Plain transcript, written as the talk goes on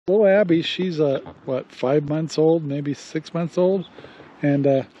Little Abby, she's what, 5 months old, maybe 6 months old,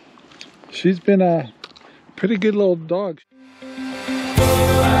 and she's been a pretty good little dog.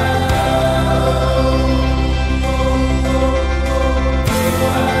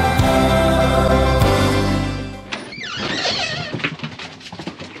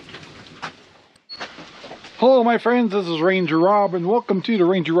 Hello my friends, this is Ranger Rob and welcome to the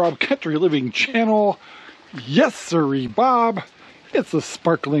Ranger Rob Country Living channel. Yes sirree Bob, it's a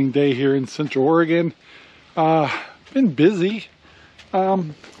sparkling day here in Central Oregon. Been busy.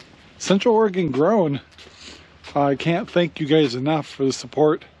 Central Oregon grown. I can't thank you guys enough for the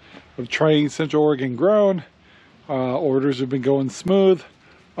support of trying Central Oregon grown. Orders have been going smooth.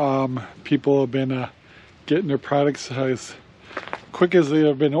 People have been getting their products as quick as they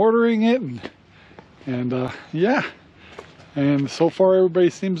have been ordering it, and yeah, and so far everybody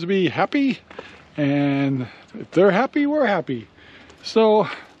seems to be happy, and if they're happy, we're happy. So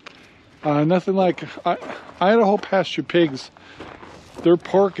nothing like Idaho pasture pigs. Their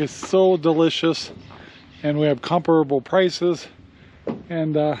pork is so delicious, and we have comparable prices,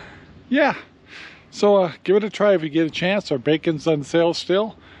 and yeah, so give it a try if you get a chance. Our bacon's on sale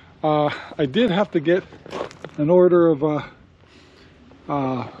still. I did have to get an order of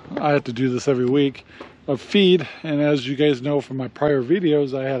I have to do this every week, of feed, and as you guys know from my prior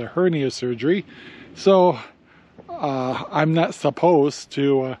videos, I had a hernia surgery, so I'm not supposed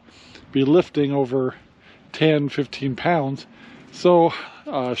to be lifting over 10-15 pounds. So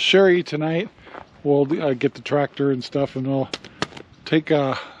Sherry tonight will get the tractor and stuff, and we'll take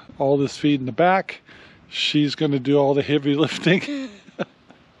all this feed in the back. She's going to do all the heavy lifting.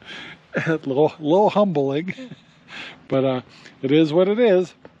 A little humbling, but it is what it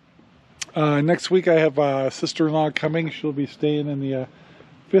is. Next week I have a sister-in-law coming. She'll be staying in the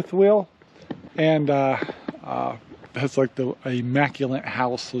fifth wheel, and that's like the immaculate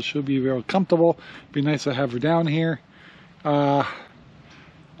house, so she'll be real comfortable. Be nice to have her down here.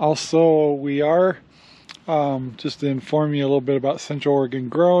 Also, we are just to inform you a little bit about Central Oregon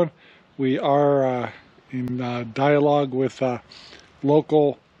Grown. We are in dialogue with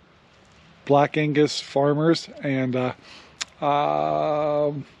local Black Angus farmers, and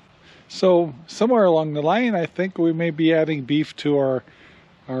so somewhere along the line, I think we may be adding beef to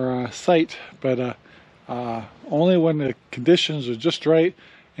our site, but only when the conditions are just right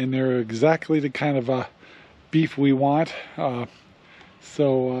and they're exactly the kind of beef we want.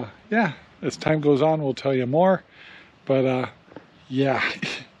 So yeah, as time goes on, we'll tell you more, but yeah,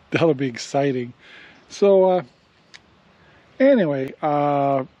 that'll be exciting. So anyway,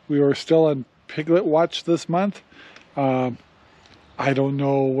 we were still on piglet watch this month. I don't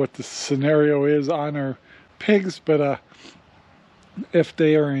know what the scenario is on our pigs, but if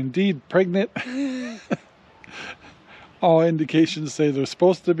they are indeed pregnant, all indications say they're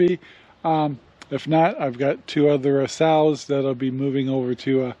supposed to be. If not, I've got 2 other sows that'll be moving over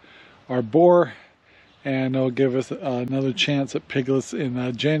to our boar, and they'll give us another chance at piglets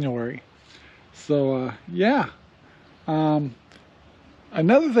in January. So yeah.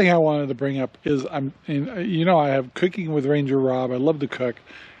 Another thing I wanted to bring up is you know, I have Cooking with Ranger Rob. I love to cook,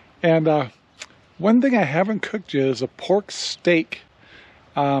 and one thing I haven't cooked yet is a pork steak.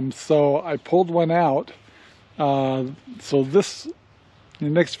 So I pulled one out. So in the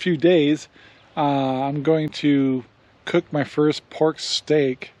next few days, I'm going to cook my first pork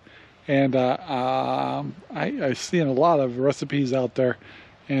steak, and I see a lot of recipes out there,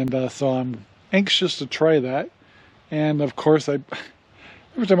 and so I'm anxious to try that. And of course,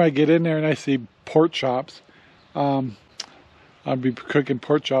 every time I get in there and I see pork chops, I'll be cooking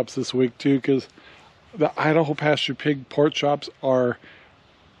pork chops this week too, because the Idaho pasture pig pork chops are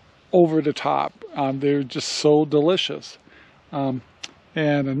over the top. They're just so delicious. And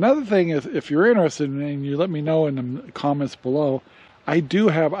another thing is, if you're interested, and you let me know in the comments below, I do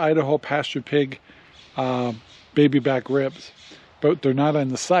have Idaho pasture pig baby back ribs, but they're not on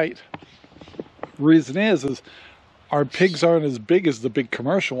the site. Reason is our pigs aren't as big as the big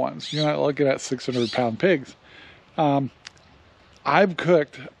commercial ones. You're not looking at 600-pound pigs. I've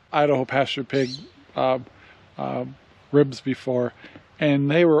cooked Idaho pasture pig ribs before,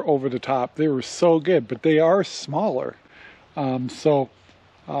 and they were over the top. They were so good, but they are smaller. So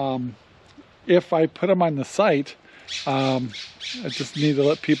if I put them on the site, I just need to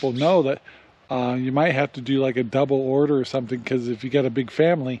let people know that you might have to do like a double order or something, because if you got a big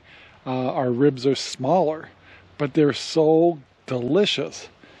family, our ribs are smaller, but they're so delicious.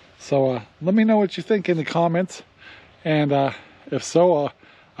 So let me know what you think in the comments, and if so,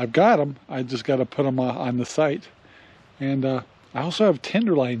 I've got them. I just got to put them on the site. And I also have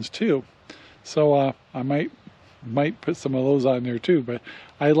tenderloins too, so I might might put some of those on there too. But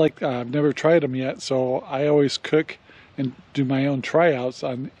I like, I've never tried them yet, so I always cook and do my own tryouts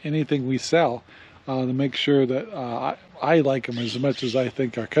on anything we sell to make sure that I like them as much as I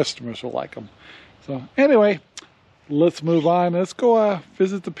think our customers will like them. So anyway, let's move on. Let's go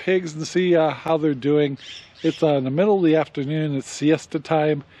visit the pigs and see how they're doing. It's in the middle of the afternoon. It's siesta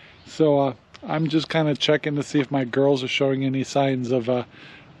time, so I'm just kind of checking to see if my girls are showing any signs of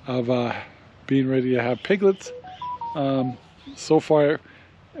being ready to have piglets. So far,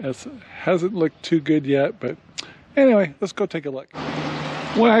 it hasn't looked too good yet, but anyway, let's go take a look.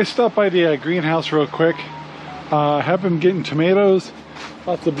 When I stopped by the greenhouse real quick, I have been getting tomatoes.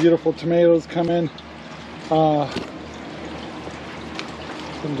 Lots of beautiful tomatoes come in. Some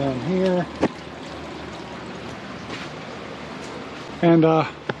down here. And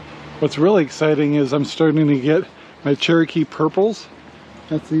what's really exciting is I'm starting to get my Cherokee purples.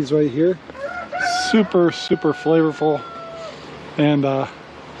 That's these right here. Super, super flavorful. And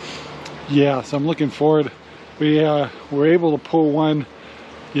yeah, so I'm looking forward. We were able to pull one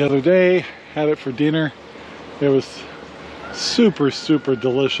the other day, had it for dinner. It was super, super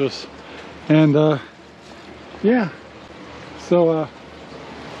delicious. And yeah, so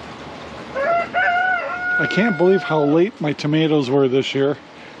I can't believe how late my tomatoes were this year.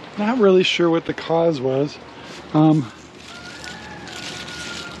 Not really sure what the cause was.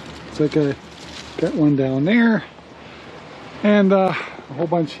 It's like I got one down there and a whole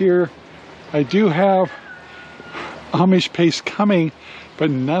bunch here. I do have Amish paste coming, but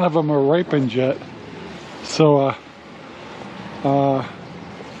none of them are ripened yet. So yeah,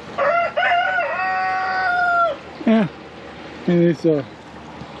 and these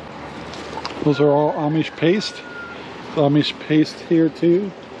those are all Amish paste. Amish paste here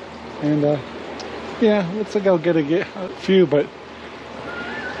too, and yeah, looks like I'll get a few, but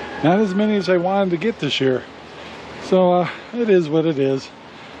not as many as I wanted to get this year. So it is what it is.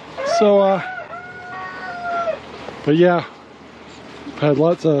 So but yeah, I've had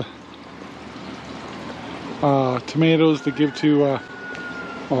lots of tomatoes to give to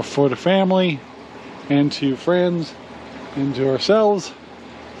for the family and to friends and to ourselves,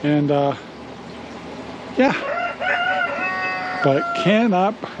 and yeah, but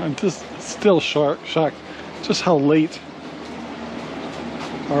I'm just still shocked just how late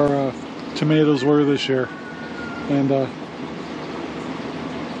our tomatoes were this year. And I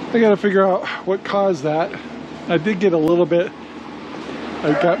gotta figure out what caused that. I did get a little bit,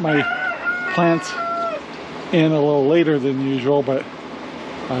 I got my plants in a little later than usual, but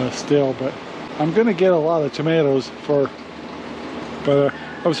still, but I'm gonna get a lot of tomatoes but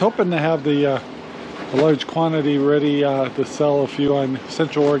I was hoping to have a large quantity ready to sell a few on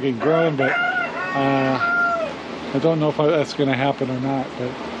Central Oregon Grown, but I don't know if that's gonna happen or not.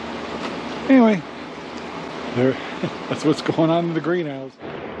 But anyway, that's what's going on in the greenhouse.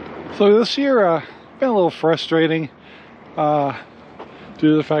 So this year been a little frustrating due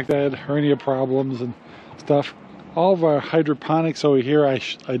to the fact that I had hernia problems and stuff. All of our hydroponics over here I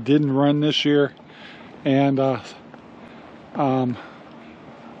didn't run this year, and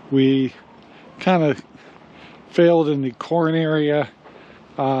we kind of failed in the corn area.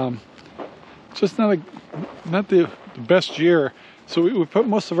 Just not the best year, so we put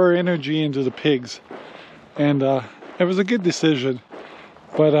most of our energy into the pigs, and it was a good decision,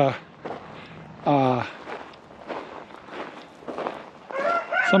 but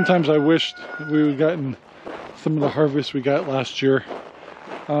sometimes I wished we would gotten some of the harvest we got last year.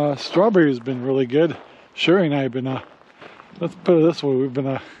 Strawberry has been really good. Sherry and I have been let's put it this way, we've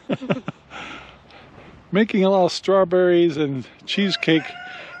been making a lot of strawberries and cheesecake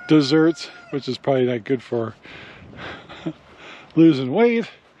desserts, which is probably not good for losing weight,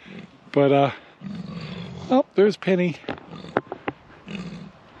 but oh, there's Penny.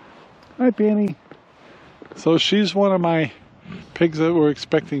 Hi, Penny. So she's one of my pigs that we're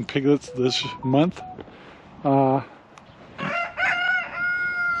expecting piglets this month, but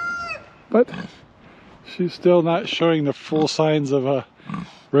she's still not showing the full signs of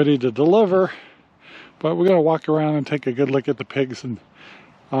ready to deliver. But we're gonna walk around and take a good look at the pigs, and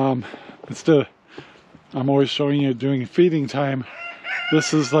instead, I'm always showing you during feeding time.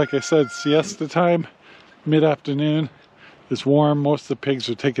 This is, like I said, siesta time, mid-afternoon. It's warm. Most of the pigs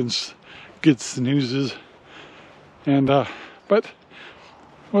are taking good snoozes, and but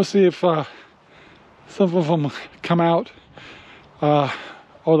we'll see if some of them come out.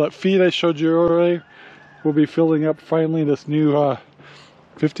 All that feed I showed you earlier, we'll be filling up finally this new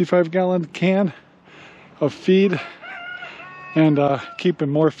 55-gallon can of feed, and keeping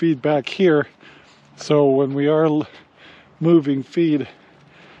more feed back here, so when we are moving feed,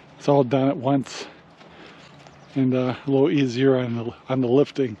 it's all done at once. and a little easier on the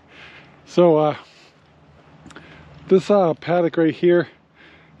lifting. So this paddock right here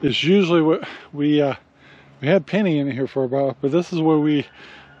is usually what we had Penny in here for a while, but this is where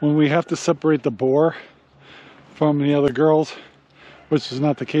when we have to separate the boar from the other girls, which is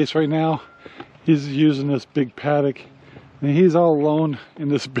not the case right now. He's using this big paddock, and he's all alone in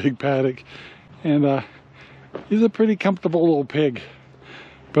this big paddock, and he's a pretty comfortable little pig.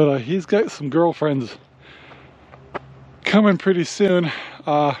 But he's got some girlfriends coming pretty soon.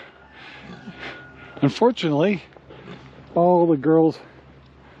 Unfortunately, all the girls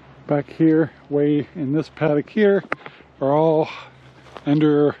back here, way in this paddock here, are all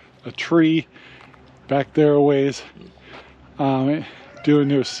under a tree back there a ways, doing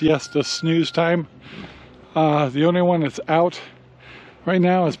their siesta snooze time. The only one that's out right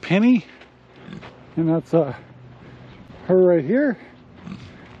now is Penny, and that's her right here.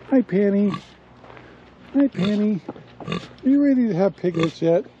 Hi, Penny. Hi, Penny. Are you ready to have piglets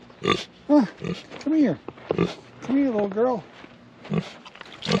yet? Come here. Come here, little girl.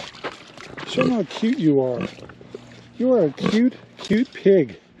 Show them how cute you are. You are a cute, cute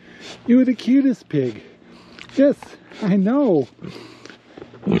pig. You are the cutest pig. Yes, I know.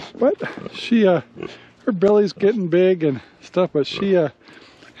 But she, her belly's getting big and stuff, but she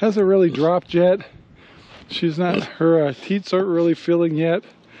hasn't really dropped yet. She's not, her teats aren't really filling yet.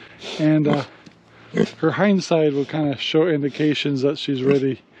 And her hindside will kind of show indications that she's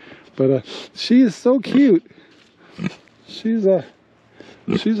ready. But she is so cute. She's a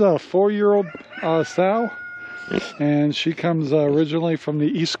 4-year-old sow, and she comes originally from the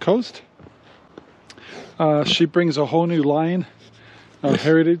East Coast. She brings a whole new line of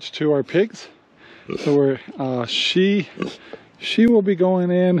heritage to our pigs. So she will be going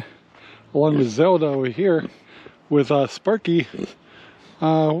in along with Zelda over here with Sparky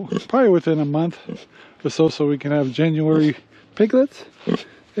probably within a month or so, so we can have January piglets.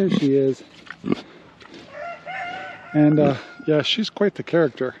 There she is. And yeah, she's quite the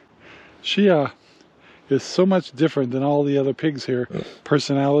character. She is so much different than all the other pigs here,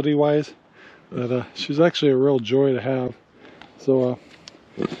 personality wise, that she's actually a real joy to have. So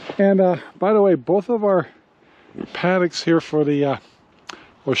and by the way, both of our paddocks here for the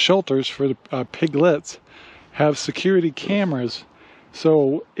or shelters for the piglets have security cameras.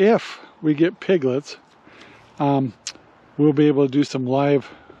 So if we get piglets, we'll be able to do some live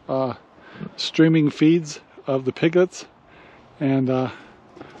streaming feeds of the piglets. And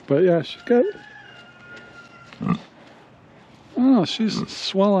but yeah, she's got, oh, she's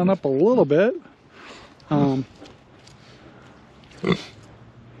swelling up a little bit.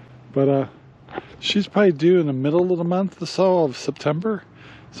 But she's probably due in the middle of the month or so of September.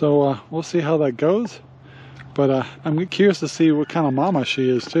 So we'll see how that goes. But I'm curious to see what kind of mama she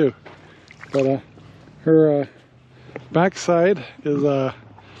is too. But her backside is a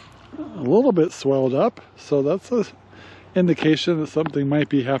little bit swelled up, so that's an indication that something might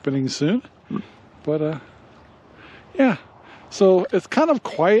be happening soon. But yeah, so it's kind of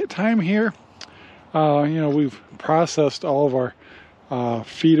quiet time here. You know, we've processed all of our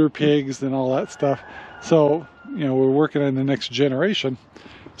feeder pigs and all that stuff, so you know, we're working on the next generation.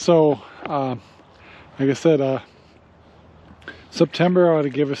 So like I said, September ought to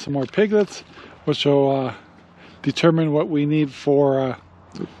give us some more piglets, which will determine what we need for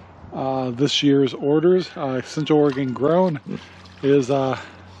this year's orders. Central Oregon grown is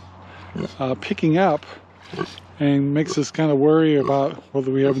picking up, and makes us kind of worry about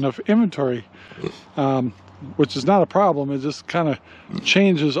whether we have enough inventory, which is not a problem. It just kind of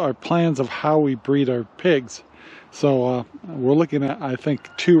changes our plans of how we breed our pigs. So we're looking at, I think,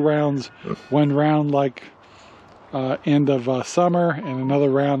 2 rounds, 1 round like end of summer, and another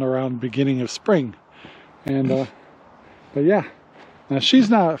round around beginning of spring. And but yeah, now she's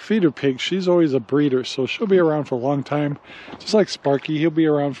not a feeder pig, she's always a breeder, so she'll be around for a long time, just like Sparky. He'll be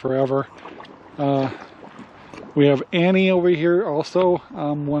around forever. We have Annie over here also,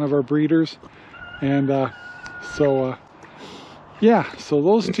 one of our breeders. And so yeah, so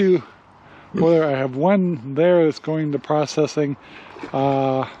those two, whether I have one there that's going to processing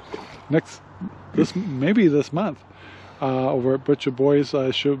maybe this month over at Butcher Boys.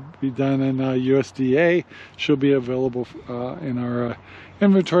 Should be done in USDA. Should be available in our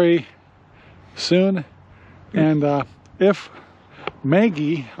inventory soon. And if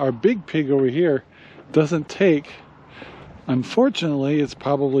Maggie, our big pig over here, doesn't take, unfortunately, it's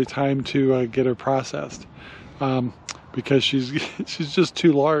probably time to get her processed, because she's just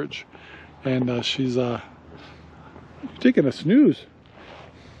too large, and she's taking a snooze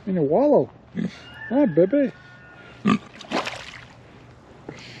in your wallow. Hi, baby.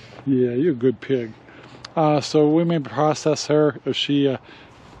 Yeah, you're a good pig. So we may process her if she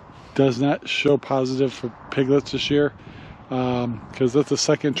does not show positive for piglets this year, because that's the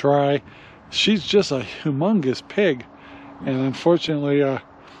second try. She's just a humongous pig, and unfortunately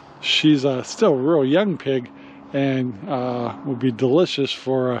she's still a real young pig, and will be delicious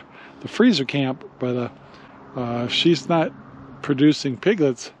for the freezer camp, but if she's not producing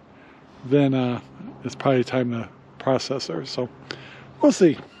piglets, then it's probably time to process her. So we'll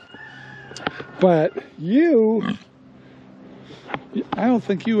see. But I don't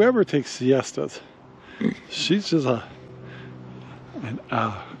think you ever take siestas. She's just a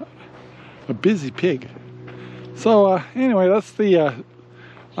busy pig. So anyway, that's the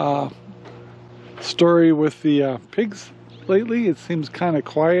story with the pigs lately. It seems kind of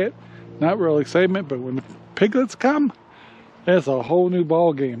quiet, not real excitement, but when the piglets come, it's a whole new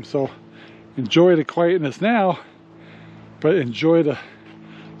ball game. So enjoy the quietness now, but enjoy the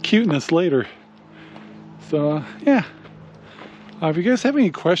cuteness later. So yeah, if you guys have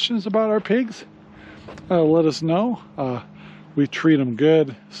any questions about our pigs, let us know. We treat them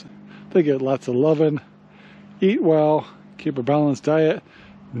good. They get lots of loving, eat well, keep a balanced diet,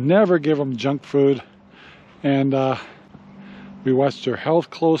 never give them junk food, and we watch their health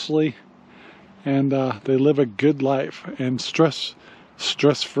closely, and they live a good life and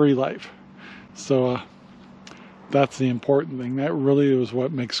stress-free life. So that's the important thing. That really is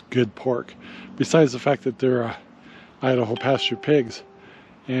what makes good pork, besides the fact that they're Idaho pasture pigs.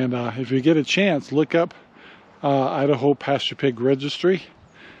 And if you get a chance, look up Idaho Pasture Pig Registry.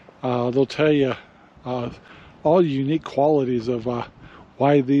 They'll tell you all unique qualities of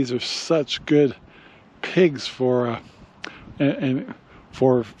why these are such good pigs for and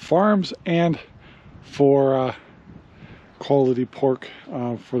for farms and for quality pork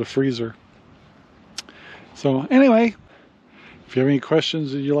for the freezer. So anyway, if you have any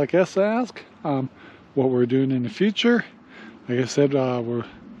questions that you'd like us to ask, what we're doing in the future, like I said, we're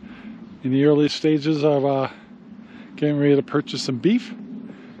in the early stages of getting ready to purchase some beef,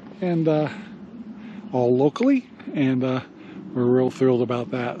 and all locally, and we're real thrilled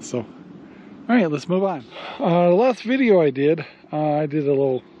about that. So all right, let's move on. The last video I did a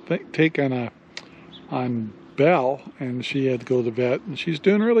little take on Belle, and she had to go to the vet, and she's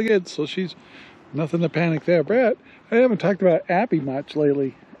doing really good, so she's nothing to panic there. But I haven't talked about Abby much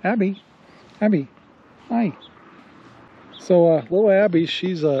lately. Abby, hi. So little Abby,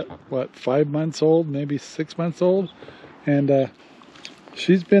 she's what, 5 months old, maybe 6 months old, and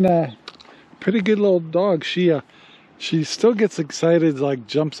she's been a pretty good little dog. She still gets excited, like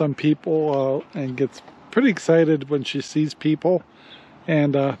jumps on people, and gets pretty excited when she sees people,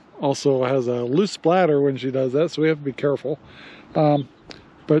 and also has a loose bladder when she does that, so we have to be careful.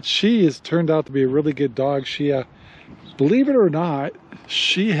 But she has turned out to be a really good dog. She, believe it or not,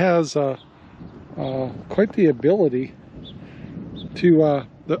 she has quite the ability to,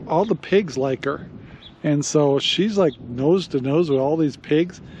 all the pigs like her. And so she's like nose to nose with all these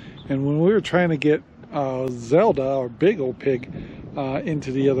pigs. And when we were trying to get Zelda, our big old pig,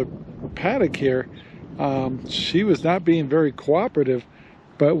 into the other paddock here, she was not being very cooperative.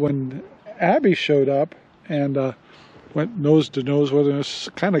 But when Abby showed up and went nose to nose with her, it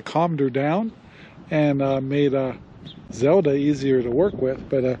kind of calmed her down and made Zelda easier to work with.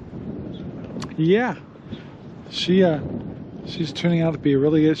 But yeah, she's turning out to be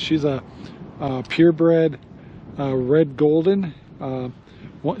really good. She's a purebred red golden.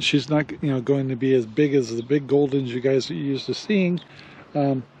 She's not, going to be as big as the big goldens you guys are used to seeing,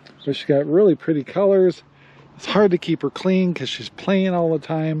 but she's got really pretty colors. It's hard to keep her clean because she's playing all the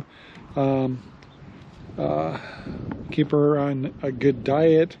time. Keep her on a good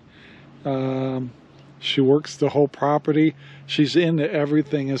diet. She works the whole property. She's into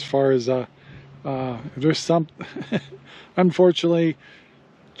everything as far as there's some unfortunately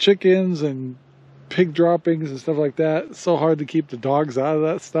chickens and pig droppings and stuff like that. It's so hard to keep the dogs out of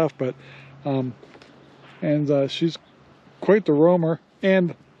that stuff, but she's quite the roamer,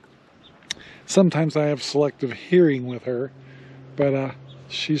 and sometimes I have selective hearing with her, but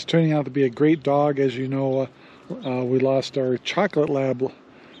she's turning out to be a great dog. As you know, we lost our chocolate lab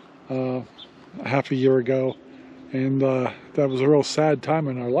half a year ago, and that was a real sad time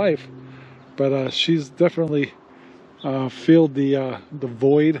in our life, but she's definitely filled the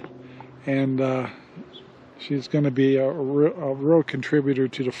void, and she's going to be a real contributor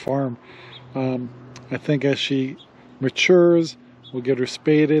to the farm. I think as she matures, we'll get her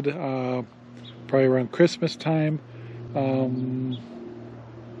spaded probably around Christmas time.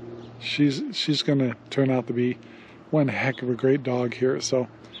 She's going to turn out to be one heck of a great dog here. So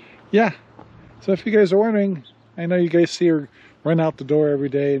yeah, so if you guys are wondering, I know you guys see her run out the door every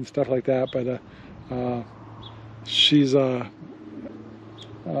day and stuff like that, but She's a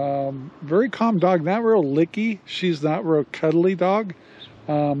very calm dog, not real licky. She's not real cuddly dog,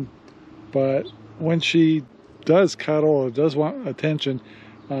 but when she does cuddle or does want attention,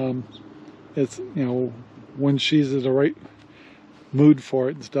 it's, you know, when she's in the right mood for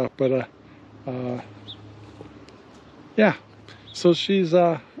it and stuff. But yeah, so she's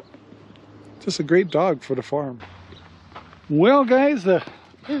just a great dog for the farm. Well, guys,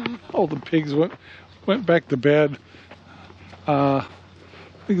 all the pigs went back to bed.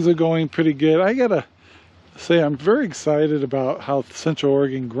 Things are going pretty good. I gotta say, I'm very excited about how Central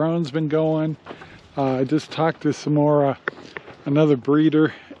Oregon Grown's been going. I just talked to some more another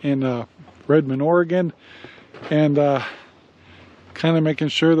breeder in Redmond, Oregon, and kind of making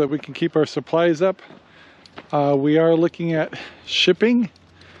sure that we can keep our supplies up. We are looking at shipping,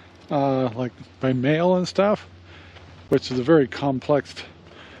 like by mail and stuff, which is a very complex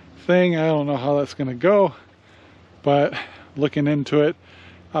thing. I don't know how that's going to go, but looking into it.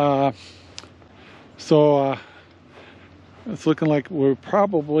 So it's looking like we'll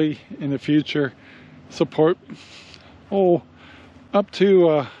probably in the future support up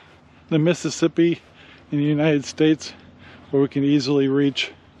to the Mississippi in the United States, where we can easily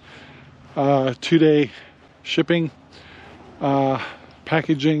reach 2-day shipping,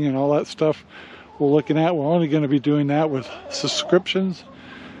 packaging and all that stuff we're looking at. We're only going to be doing that with subscriptions.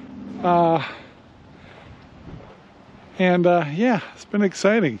 Yeah, it's been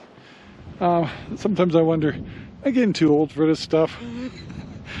exciting. Sometimes I wonder, am I getting too old for this stuff?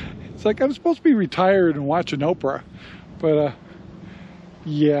 It's like I'm supposed to be retired and watching Oprah. But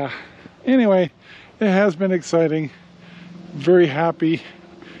yeah, anyway, it has been exciting. Very happy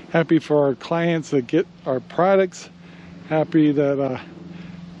for our clients that get our products. Happy that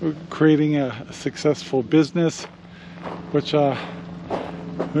we're creating a successful business, which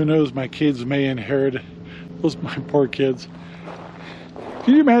who knows, my kids may inherit. Those are my poor kids.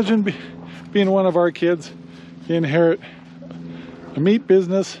 Can you imagine being one of our kids? You inherit a meat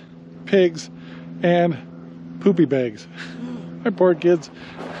business, pigs, and poopy bags. My poor kids.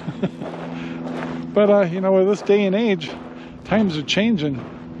 But you know, with this day and age, times are changing,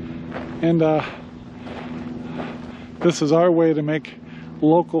 and this is our way to make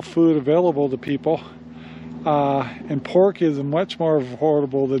local food available to people. And pork is much more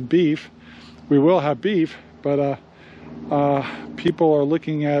affordable than beef. We will have beef, but people are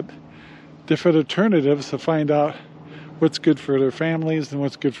looking at different alternatives to find out what's good for their families and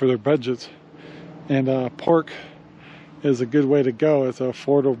what's good for their budgets. And pork is a good way to go. It's an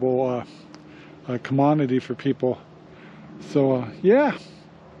affordable commodity for people. So yeah.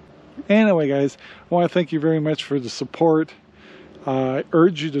 Anyway, guys, I want to thank you very much for the support. I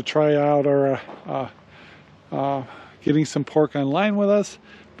urge you to try out our getting some pork online with us.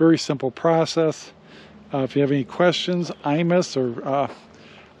 Very simple process. If you have any questions, IMUS, or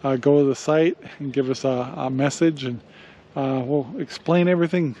go to the site and give us a message, and we'll explain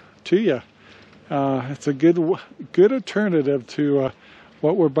everything to you. It's a good alternative to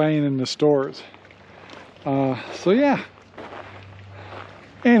what we're buying in the stores. So yeah.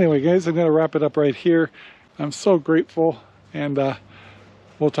 Anyway, guys, I'm going to wrap it up right here. I'm so grateful, and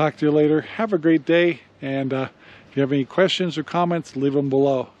we'll talk to you later. Have a great day, and if you have any questions or comments, leave them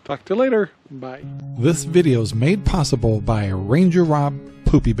below. Talk to you later. Bye. This video is made possible by RangerRob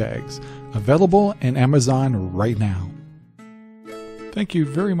Poopy Bags, available in Amazon right now. Thank you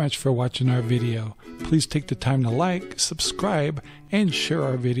very much for watching our video. Please take the time to like, subscribe, and share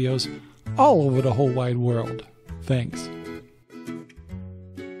our videos all over the whole wide world. Thanks.